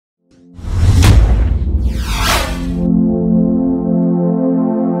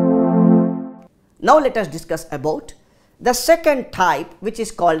Now let us discuss about the second type, which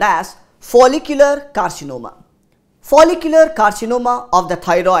is called as follicular carcinoma. Follicular carcinoma of the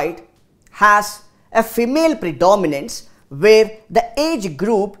thyroid has a female predominance where the age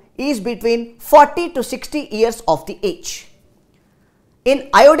group is between 40 to 60 years of the age. In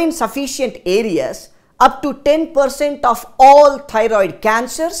iodine sufficient areas, up to 10% of all thyroid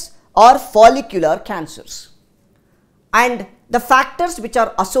cancers are follicular cancers. And the factors which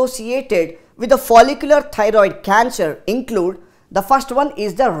are associated with the follicular thyroid cancer include, the first one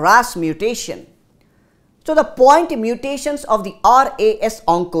is the RAS mutation. So the point mutations of the RAS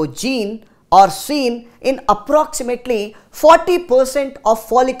oncogene are seen in approximately 40% of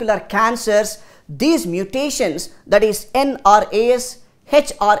follicular cancers. These mutations, that is NRAS,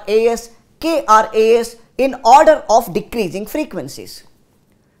 HRAS, KRAS, in order of decreasing frequencies.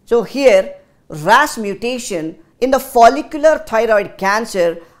 So here RAS mutation in the follicular thyroid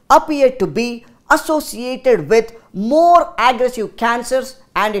cancer appear to be associated with more aggressive cancers,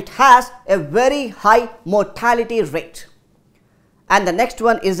 and it has a very high mortality rate. And the next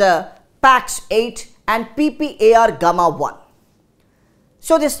one is a PAX8 and PPAR gamma 1.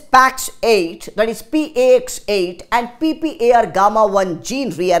 So this PAX8, that is PAX8 and PPAR gamma 1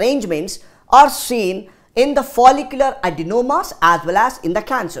 gene rearrangements are seen in the follicular adenomas as well as in the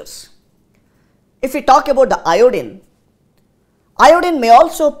cancers. If we talk about the iodine, iodine may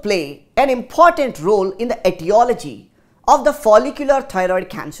also play an important role in the etiology of the follicular thyroid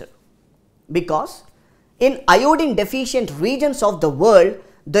cancer, because in iodine deficient regions of the world,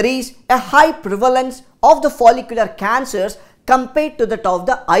 there is a high prevalence of the follicular cancers compared to that of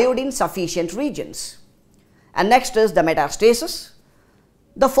the iodine sufficient regions. And next is the metastasis.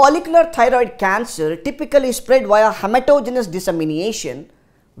 The follicular thyroid cancer typically spread via hematogenous dissemination,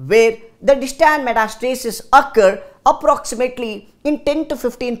 where the distant metastasis occur approximately in 10 to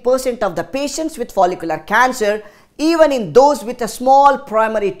 15% of the patients with follicular cancer, even in those with a small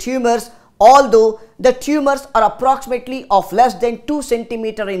primary tumors, although the tumors are approximately of less than 2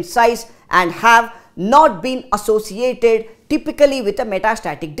 cm in size and have not been associated typically with a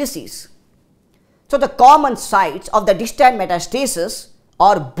metastatic disease. So the common sites of the distant metastasis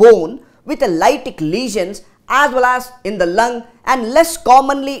are bone with a lytic lesions as well as in the lung, and less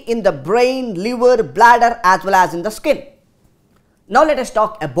commonly in the brain, liver, bladder as well as in the skin. Now let us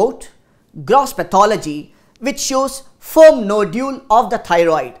talk about gross pathology, which shows firm nodule of the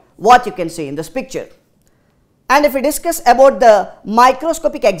thyroid, what you can see in this picture. And if we discuss about the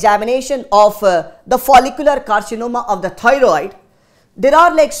microscopic examination of the follicular carcinoma of the thyroid, there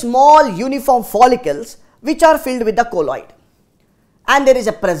are like small uniform follicles which are filled with the colloid, and there is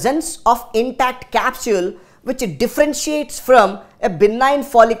a presence of intact capsule which differentiates from a benign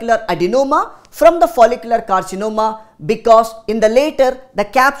follicular adenoma from the follicular carcinoma, because in the later the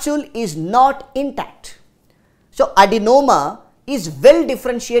capsule is not intact. So adenoma is well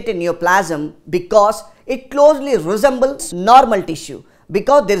differentiated neoplasm because it closely resembles normal tissue,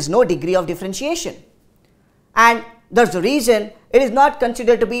 because there is no degree of differentiation, and that's the reason it is not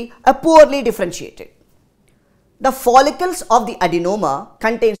considered to be a poorly differentiated. The follicles of the adenoma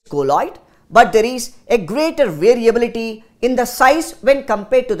contains colloid, but there is a greater variability in the size when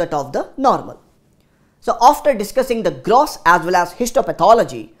compared to that of the normal. So after discussing the gross as well as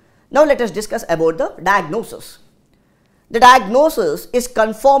histopathology, now let us discuss about the diagnosis. The diagnosis is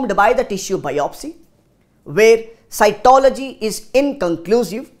confirmed by the tissue biopsy, where cytology is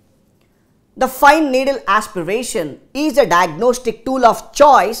inconclusive. The fine needle aspiration is a diagnostic tool of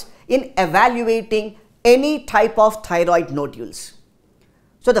choice in evaluating any type of thyroid nodules.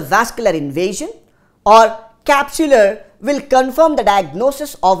 So the vascular invasion or capsular will confirm the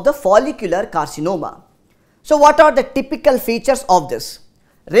diagnosis of the follicular carcinoma. So what are the typical features of this?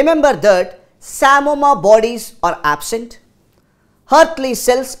 Remember that psammoma bodies are absent. Hurtley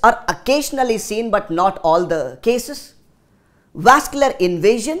cells are occasionally seen but not all the cases. Vascular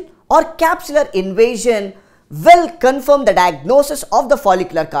invasion or capsular invasion will confirm the diagnosis of the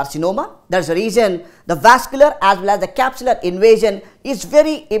follicular carcinoma. That's the reason the vascular as well as the capsular invasion is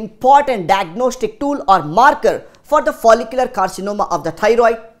very important diagnostic tool or marker for the follicular carcinoma of the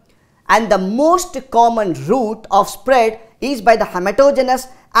thyroid. And the most common route of spread is by the hematogenous,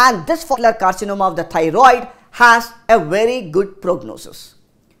 and this follicular carcinoma of the thyroid has a very good prognosis.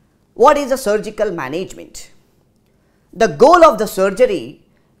 What is the surgical management? The goal of the surgery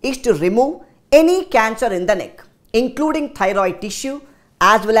is to remove any cancer in the neck, including thyroid tissue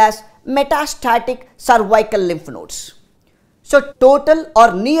as well as metastatic cervical lymph nodes. So total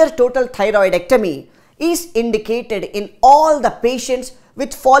or near total thyroidectomy is indicated in all the patients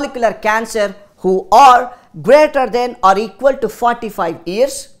with follicular cancer who are greater than or equal to 45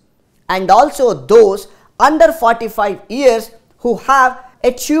 years, and also those under 45 years who have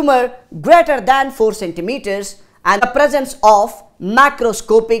a tumor greater than 4 centimeters and the presence of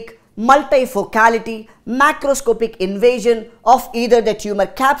macroscopic multifocality, macroscopic invasion of either the tumor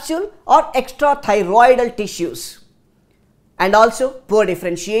capsule or extrathyroidal tissues, and also poor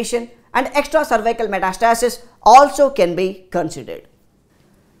differentiation and extracervical metastasis also can be considered.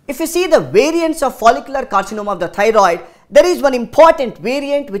 If you see the variants of follicular carcinoma of the thyroid, there is one important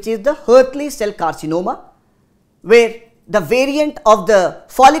variant which is the Hurley cell carcinoma, where the variant of the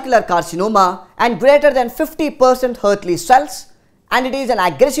follicular carcinoma and greater than 50% Hurley cells, and it is an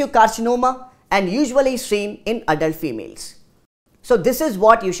aggressive carcinoma and usually seen in adult females. So this is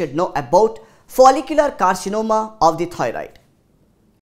what you should know about follicular carcinoma of the thyroid.